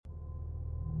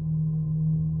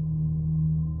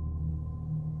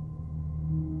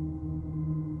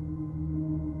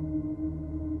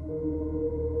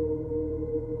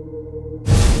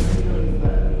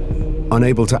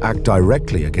Unable to act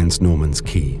directly against Norman's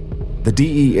Key, the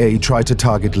DEA tried to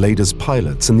target Leder's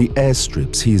pilots and the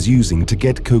airstrips he is using to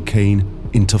get cocaine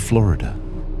into Florida.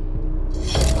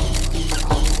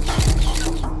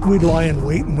 We'd lie in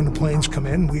wait, and when the planes come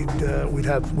in,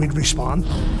 we'd respond.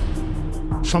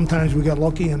 Sometimes we got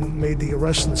lucky and made the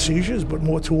arrests and seizures, but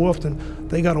more too often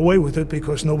they got away with it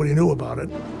because nobody knew about it.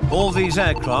 All these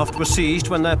aircraft were seized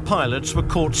when their pilots were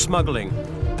caught smuggling.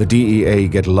 The DEA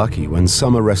get lucky when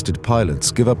some arrested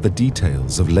pilots give up the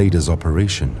details of Leder's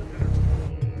operation.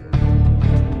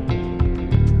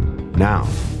 Now,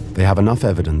 they have enough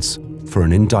evidence for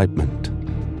an indictment.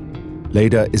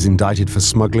 Leder is indicted for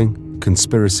smuggling,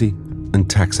 conspiracy, and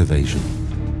tax evasion.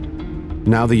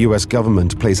 Now the US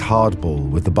government plays hardball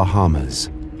with the Bahamas.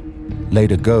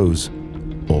 Leder goes,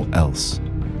 or else.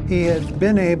 He has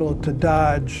been able to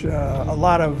dodge a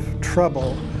lot of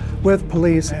trouble with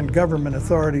police and government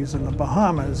authorities in the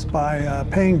Bahamas by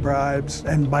paying bribes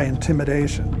and by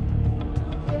intimidation.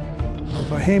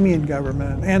 The Bahamian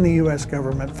government and the US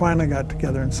government finally got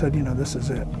together and said, this is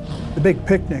it. The big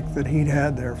picnic that he'd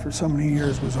had there for so many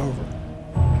years was over.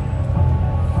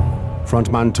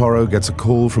 Frontman Toro gets a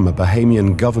call from a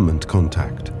Bahamian government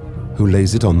contact who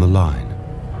lays it on the line.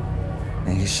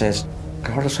 And he says,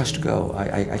 Carlos has to go.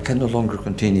 I can no longer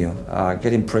continue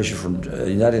getting pressure from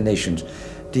the United Nations,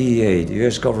 DEA, the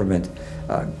US government,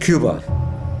 Cuba.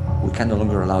 We can no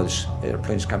longer allow these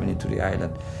airplanes coming into the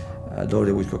island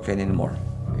loaded with cocaine anymore.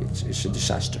 It's a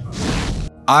disaster.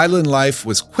 Island life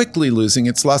was quickly losing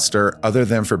its luster other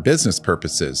than for business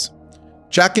purposes.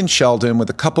 Jack and Sheldon, with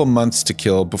a couple months to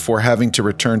kill before having to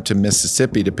return to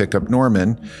Mississippi to pick up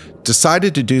Norman,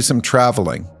 decided to do some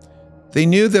traveling. They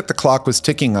knew that the clock was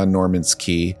ticking on Norman's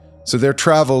Key, so their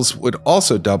travels would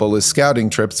also double as scouting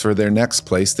trips for their next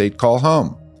place they'd call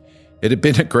home. It had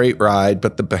been a great ride,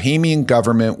 but the Bahamian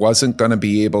government wasn't going to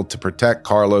be able to protect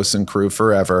Carlos and crew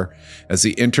forever as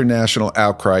the international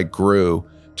outcry grew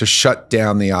to shut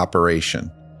down the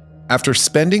operation. After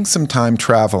spending some time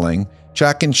traveling,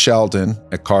 Jack and Sheldon,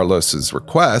 at Carlos's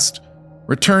request,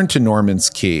 returned to Norman's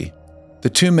Key. The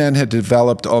two men had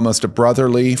developed almost a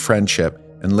brotherly friendship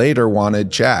and later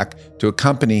wanted Jack to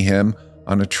accompany him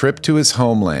on a trip to his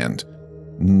homeland,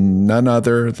 none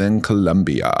other than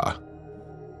Colombia.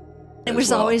 It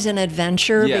was always an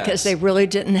adventure because they really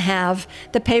didn't have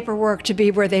the paperwork to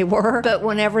be where they were. But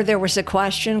whenever there was a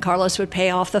question, Carlos would pay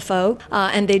off the folk,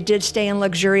 and they did stay in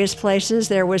luxurious places.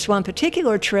 There was one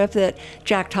particular trip that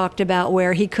Jack talked about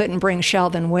where he couldn't bring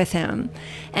Sheldon with him,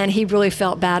 and he really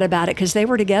felt bad about it because they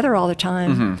were together all the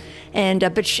time. Mm-hmm. And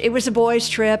but it was a boys'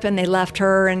 trip, and they left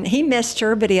her, and he missed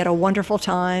her, but he had a wonderful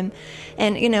time,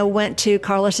 and went to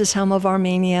Carlos's home of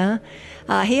Armenia.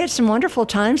 He had some wonderful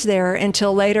times there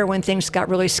until later when things got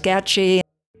really sketchy.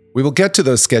 We will get to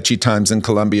those sketchy times in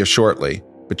Colombia shortly,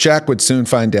 but Jack would soon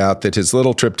find out that his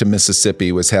little trip to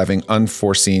Mississippi was having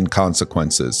unforeseen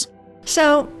consequences.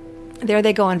 So there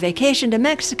they go on vacation to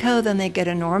Mexico, then they go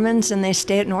to Norman's, and they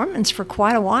stay at Norman's for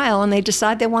quite a while, and they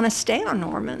decide they want to stay on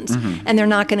Norman's, and they're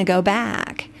not going to go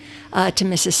back to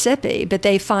Mississippi. But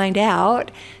they find out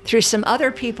through some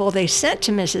other people they sent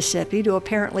to Mississippi to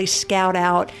apparently scout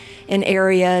out an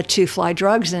area to fly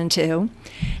drugs into,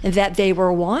 that they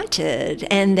were wanted,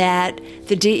 and that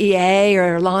the DEA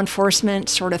or law enforcement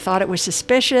sort of thought it was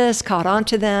suspicious, caught on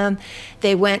to them.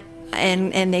 They went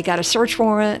and they got a search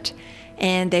warrant,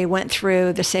 and they went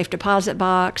through the safe deposit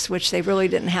box, which they really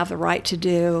didn't have the right to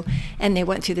do, and they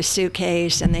went through the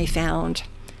suitcase, and they found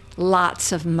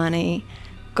lots of money,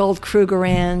 gold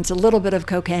Krugerrands, a little bit of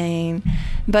cocaine,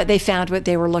 but they found what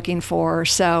they were looking for.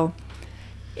 So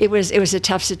it was a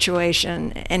tough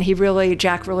situation, and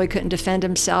Jack really couldn't defend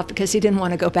himself because he didn't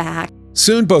want to go back.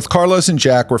 Soon, both Carlos and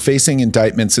Jack were facing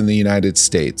indictments in the United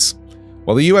States.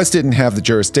 While the U.S. didn't have the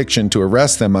jurisdiction to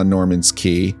arrest them on Norman's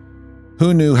Key,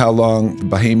 who knew how long the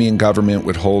Bahamian government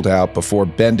would hold out before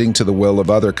bending to the will of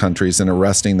other countries and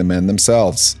arresting the men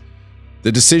themselves?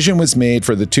 The decision was made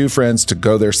for the two friends to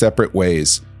go their separate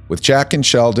ways, with Jack and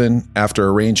Sheldon, after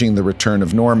arranging the return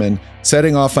of Norman,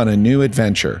 setting off on a new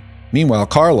adventure. Meanwhile,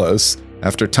 Carlos,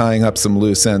 after tying up some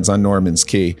loose ends on Norman's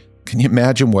Key, can you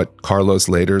imagine what Carlos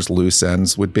Leder's loose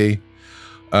ends would be?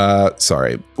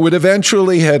 Would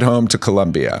eventually head home to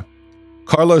Colombia.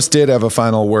 Carlos did have a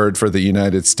final word for the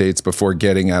United States before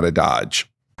getting out of Dodge.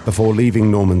 Before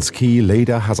leaving Norman's Key,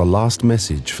 Leder has a last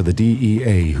message for the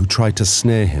DEA who tried to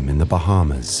snare him in the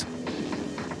Bahamas.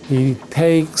 He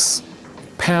takes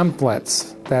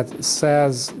pamphlets that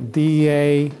says,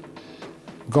 DEA,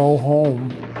 go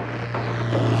home.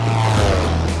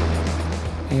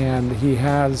 And he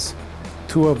has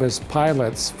two of his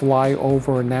pilots fly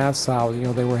over Nassau.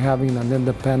 They were having an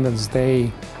Independence Day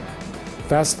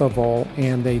festival,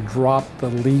 and they dropped the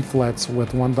leaflets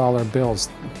with $1 bills,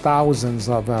 thousands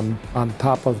of them, on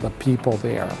top of the people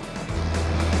there.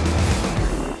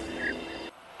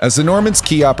 As the Norman's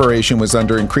Key operation was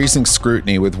under increasing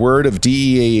scrutiny, with word of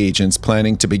DEA agents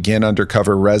planning to begin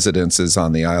undercover residences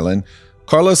on the island,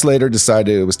 Carlos later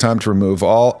decided it was time to remove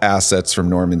all assets from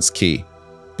Norman's Key.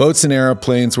 Boats and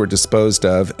airplanes were disposed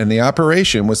of, and the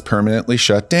operation was permanently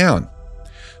shut down.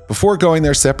 Before going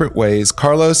their separate ways,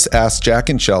 Carlos asked Jack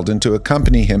and Sheldon to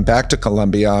accompany him back to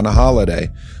Colombia on a holiday,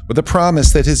 with a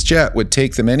promise that his jet would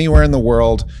take them anywhere in the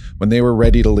world when they were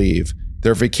ready to leave.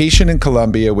 Their vacation in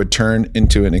Colombia would turn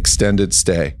into an extended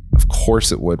stay. Of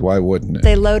course it would. Why wouldn't it?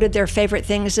 They loaded their favorite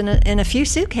things in a few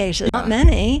suitcases, not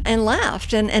many, and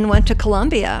left and went to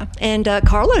Colombia. And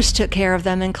Carlos took care of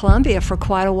them in Colombia for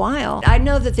quite a while. I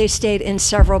know that they stayed in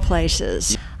several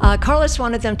places. Carlos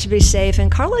wanted them to be safe, and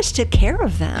Carlos took care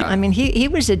of them. I mean, he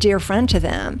was a dear friend to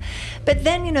them. But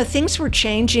then, things were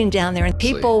changing down there, and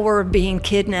people were being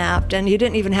kidnapped, and you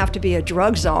didn't even have to be a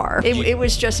drug czar. It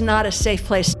was just not a safe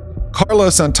place.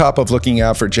 Carlos, on top of looking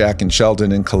out for Jack and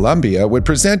Sheldon in Colombia, would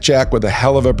present Jack with a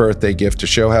hell of a birthday gift to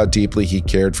show how deeply he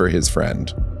cared for his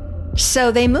friend.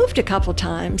 So they moved a couple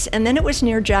times, and then it was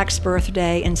near Jack's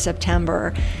birthday in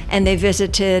September, and they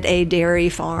visited a dairy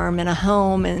farm and a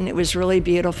home, and it was really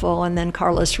beautiful, and then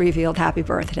Carlos revealed, "Happy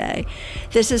birthday.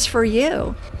 This is for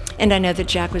you." And I know that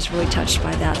Jack was really touched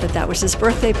by that was his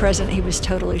birthday present. He was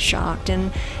totally shocked. And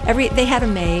they had a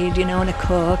maid, and a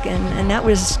cook, and that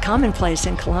was commonplace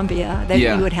in Colombia, that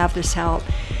you would have this help.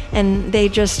 And they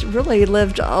just really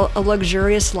lived a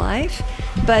luxurious life.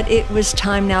 But it was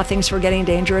time now, things were getting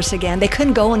dangerous again. They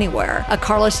couldn't go anywhere.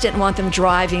 Carlos didn't want them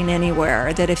driving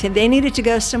anywhere, that if they needed to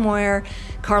go somewhere,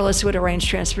 Carlos would arrange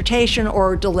transportation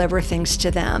or deliver things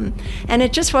to them. And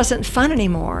it just wasn't fun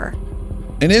anymore.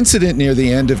 An incident near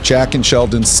the end of Jack and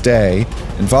Sheldon's stay,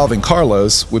 involving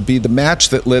Carlos, would be the match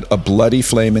that lit a bloody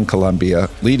flame in Colombia,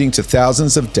 leading to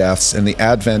thousands of deaths and the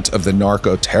advent of the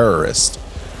narco-terrorist.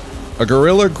 A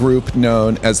guerrilla group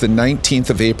known as the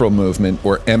 19th of April Movement,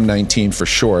 or M19 for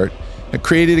short, had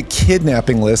created a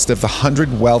kidnapping list of the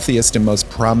 100 wealthiest and most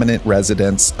prominent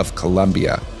residents of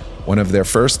Colombia. One of their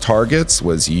first targets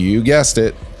was, you guessed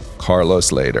it,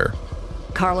 Carlos later.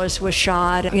 Carlos was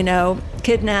shot,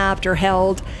 kidnapped or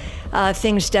held.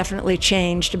 Things definitely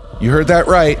changed. You heard that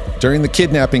right. During the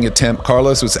kidnapping attempt,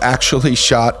 Carlos was actually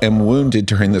shot and wounded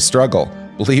during the struggle.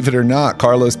 Believe it or not,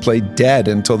 Carlos played dead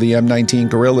until the M19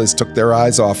 guerrillas took their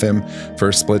eyes off him for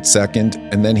a split second,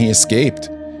 and then he escaped.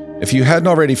 If you hadn't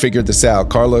already figured this out,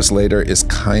 Carlos later is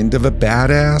kind of a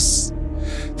badass.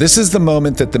 This is the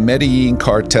moment that the Medellin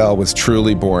cartel was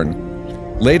truly born.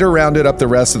 Later rounded up the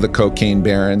rest of the cocaine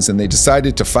barons, and they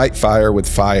decided to fight fire with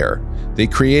fire. They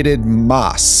created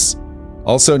MAS,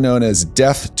 also known as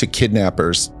Death to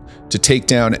Kidnappers, to take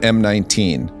down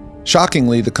M19.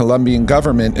 Shockingly, the Colombian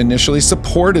government initially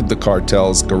supported the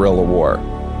cartel's guerrilla war.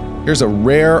 Here's a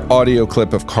rare audio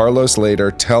clip of Carlos later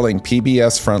telling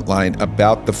PBS Frontline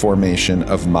about the formation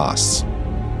of MAS.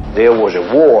 There was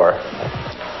a war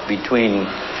between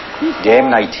the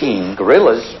M19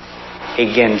 guerrillas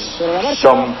against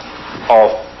some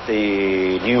of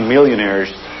the new millionaires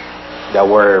that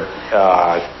were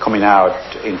coming out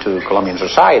into Colombian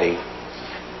society.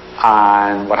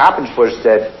 And what happened was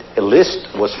that a list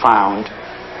was found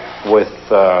with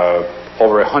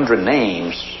over 100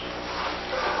 names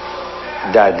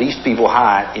that these people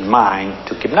had in mind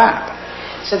to kidnap.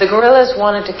 So the guerrillas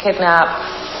wanted to kidnap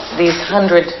these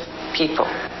 100 people?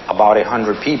 About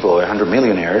 100 people, 100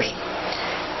 millionaires.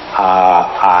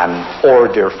 Or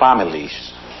their families,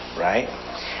 right?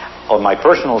 On my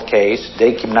personal case,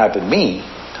 they kidnapped me.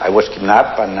 I was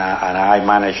kidnapped, and I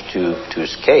managed to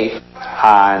escape.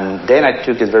 And then I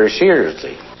took it very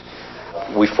seriously.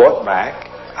 We fought back,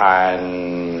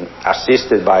 and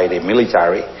assisted by the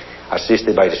military,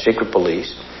 assisted by the secret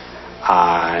police,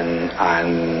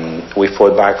 and we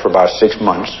fought back for about 6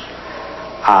 months.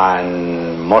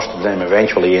 And most of them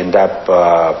eventually end up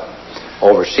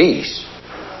overseas.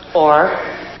 Or?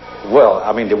 Well,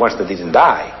 the ones that didn't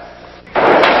die.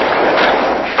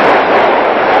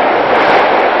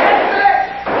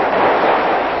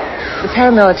 The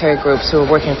paramilitary groups who were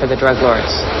working for the drug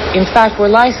lords, in fact, were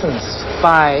licensed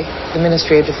by the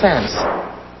Ministry of Defense.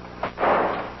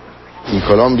 In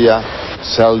Colombia,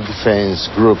 self-defense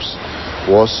groups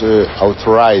was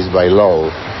authorized by law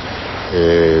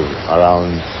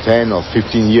around 10 or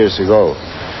 15 years ago.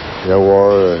 There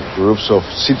were groups of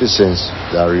citizens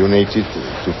that are united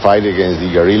to fight against the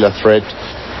guerrilla threat,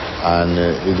 and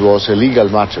it was a legal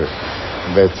matter.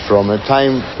 But from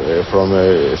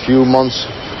a few months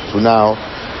to now,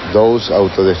 those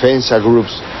autodefensa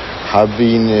groups have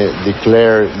been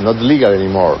declared not legal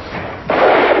anymore.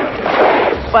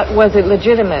 But was it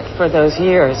legitimate for those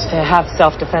years to have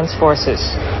self-defense forces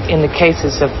in the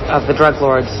cases of the drug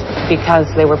lords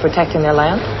because they were protecting their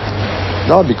land?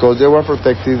 No, because they were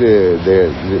protecting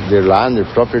their land,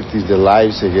 their properties, their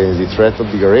lives against the threat of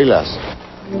the guerrillas.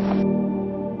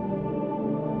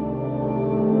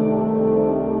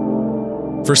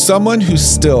 For someone who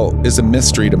still is a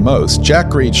mystery to most,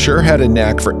 Jack Reed sure had a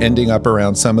knack for ending up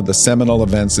around some of the seminal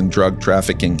events in drug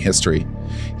trafficking history.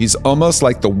 He's almost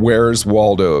like the Where's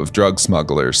Waldo of drug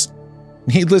smugglers.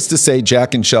 Needless to say,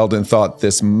 Jack and Sheldon thought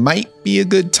this might be a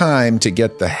good time to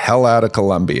get the hell out of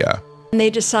Colombia. And they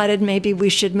decided maybe we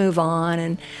should move on,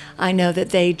 and I know that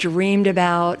they dreamed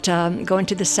about going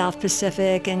to the South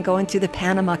Pacific and going through the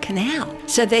Panama Canal.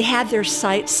 So they had their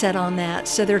sights set on that,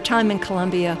 so their time in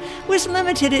Colombia was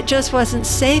limited. It just wasn't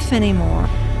safe anymore.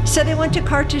 So they went to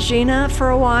Cartagena for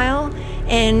a while,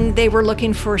 and they were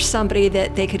looking for somebody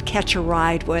that they could catch a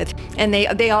ride with. And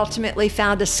they ultimately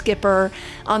found a skipper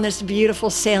on this beautiful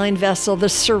sailing vessel, the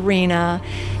Serena,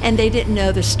 and they didn't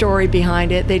know the story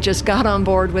behind it. They just got on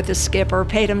board with the skipper,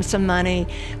 paid him some money.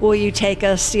 Will you take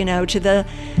us, to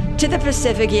the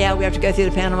Pacific? Yeah, we have to go through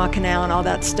the Panama Canal and all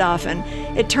that stuff. And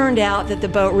it turned out that the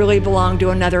boat really belonged to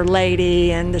another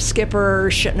lady, and the skipper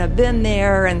shouldn't have been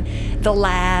there, and the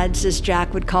lads, as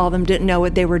Jack would call them, didn't know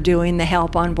what they were doing, the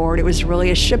help on board. It was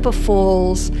really a ship of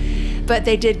fools, but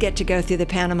they did get to go through the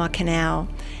Panama Canal,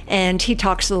 and he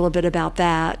talks a little bit about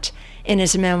that in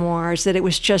his memoirs, that it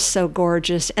was just so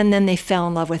gorgeous. And then they fell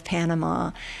in love with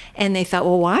Panama, and they thought,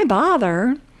 well, why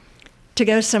bother to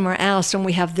go somewhere else when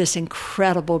we have this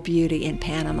incredible beauty in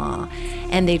Panama?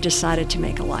 And they decided to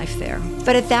make a life there.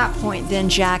 But at that point, then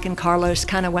Jack and Carlos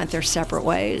kind of went their separate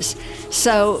ways.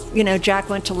 So, Jack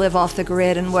went to live off the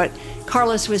grid, and what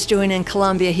Carlos was doing in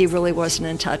Colombia, he really wasn't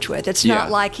in touch with. It's not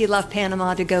like he left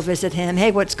Panama to go visit him.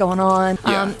 Hey, what's going on?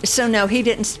 Yeah. So no, he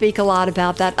didn't speak a lot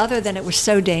about that, other than it was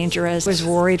so dangerous. I was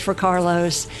worried for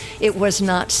Carlos. It was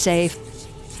not safe.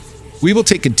 We will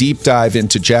take a deep dive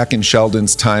into Jack and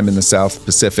Sheldon's time in the South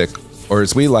Pacific, or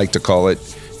as we like to call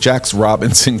it, Jack's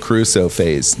Robinson Crusoe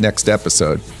phase, next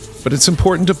episode. But it's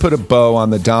important to put a bow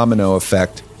on the domino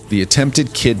effect the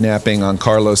attempted kidnapping on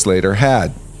Carlos later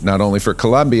had, not only for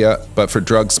Colombia, but for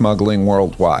drug smuggling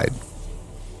worldwide.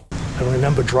 I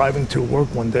remember driving to work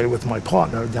one day with my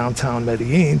partner downtown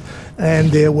Medellin,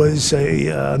 and there was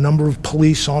a number of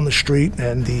police on the street,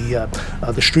 and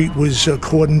the street was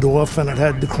cordoned off, and it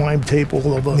had the crime tape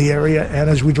all over the area.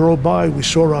 And as we drove by, we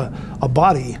saw a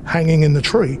body hanging in the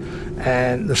tree,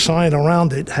 and the sign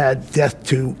around it had "Death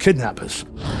to Kidnappers."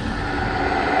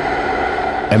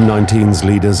 M19's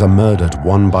leaders are murdered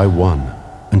one by one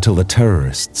until the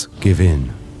terrorists give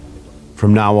in.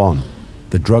 From now on,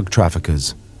 the drug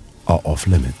traffickers are off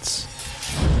limits.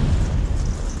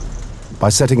 By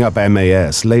setting up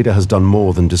MAS, Leder has done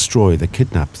more than destroy the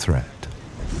kidnap threat.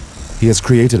 He has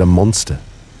created a monster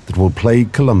that will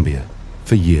plague Colombia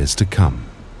for years to come.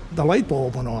 The light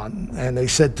bulb went on, and they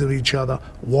said to each other,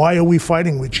 why are we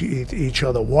fighting with each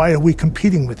other? Why are we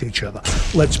competing with each other?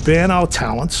 Let's ban our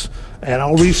talents and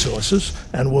our resources,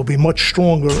 and we'll be much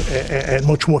stronger and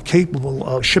much more capable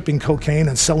of shipping cocaine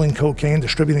and selling cocaine,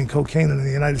 distributing cocaine in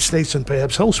the United States and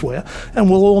perhaps elsewhere, and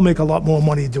we'll all make a lot more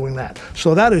money doing that.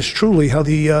 So that is truly how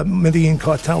the Medellin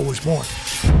cartel was born.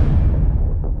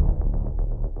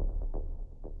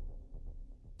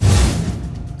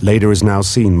 Leder is now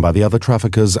seen by the other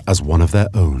traffickers as one of their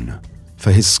own,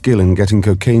 for his skill in getting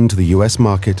cocaine to the US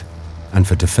market and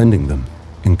for defending them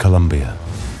in Colombia.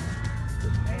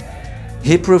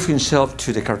 He proved himself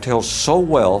to the cartel so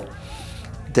well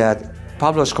that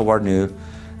Pablo Escobar knew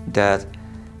that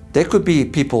there could be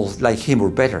people like him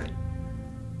or better,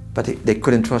 but they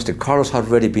couldn't trust it. Carlos had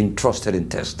already been trusted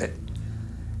and tested,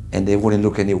 and they wouldn't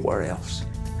look anywhere else.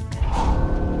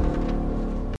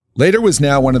 Leder was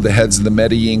now one of the heads of the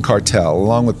Medellin cartel,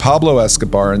 along with Pablo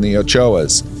Escobar and the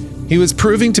Ochoas. He was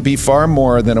proving to be far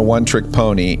more than a one-trick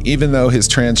pony, even though his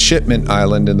transshipment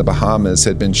island in the Bahamas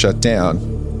had been shut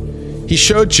down. He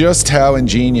showed just how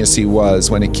ingenious he was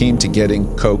when it came to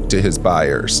getting coke to his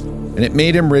buyers, and it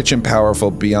made him rich and powerful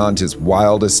beyond his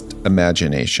wildest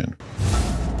imagination.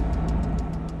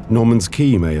 Norman's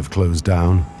Key may have closed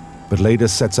down, but Leder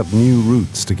sets up new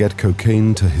routes to get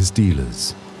cocaine to his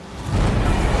dealers.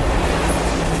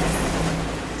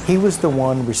 He was the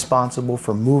one responsible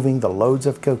for moving the loads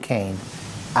of cocaine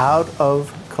out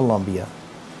of Colombia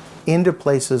into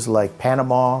places like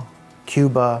Panama,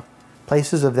 Cuba,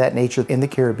 places of that nature in the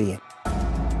Caribbean.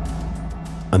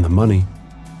 And the money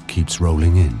keeps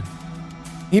rolling in.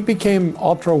 He became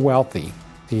ultra wealthy.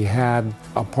 He had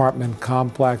apartment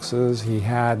complexes, he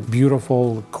had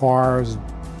beautiful cars.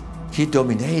 He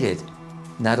dominated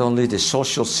not only the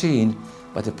social scene,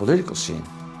 but the political scene.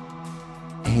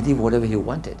 And he did whatever he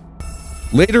wanted.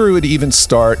 Later, he would even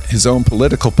start his own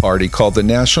political party called the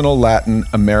National Latin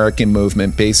American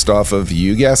Movement, based off of,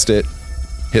 you guessed it,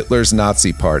 Hitler's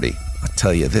Nazi Party. I'll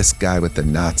tell you, this guy with the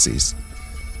Nazis.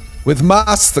 With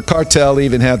MAS, the cartel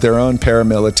even had their own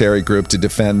paramilitary group to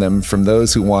defend them from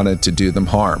those who wanted to do them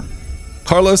harm.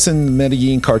 Carlos and the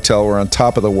Medellin cartel were on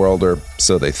top of the world, or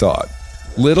so they thought.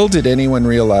 Little did anyone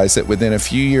realize that within a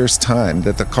few years' time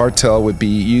that the cartel would be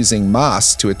using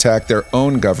MAS to attack their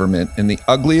own government in the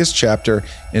ugliest chapter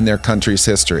in their country's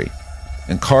history.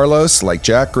 And Carlos, like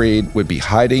Jack Reed, would be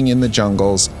hiding in the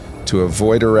jungles to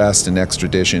avoid arrest and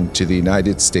extradition to the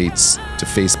United States to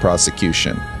face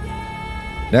prosecution.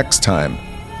 Next time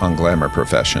on Glamour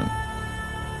Profession.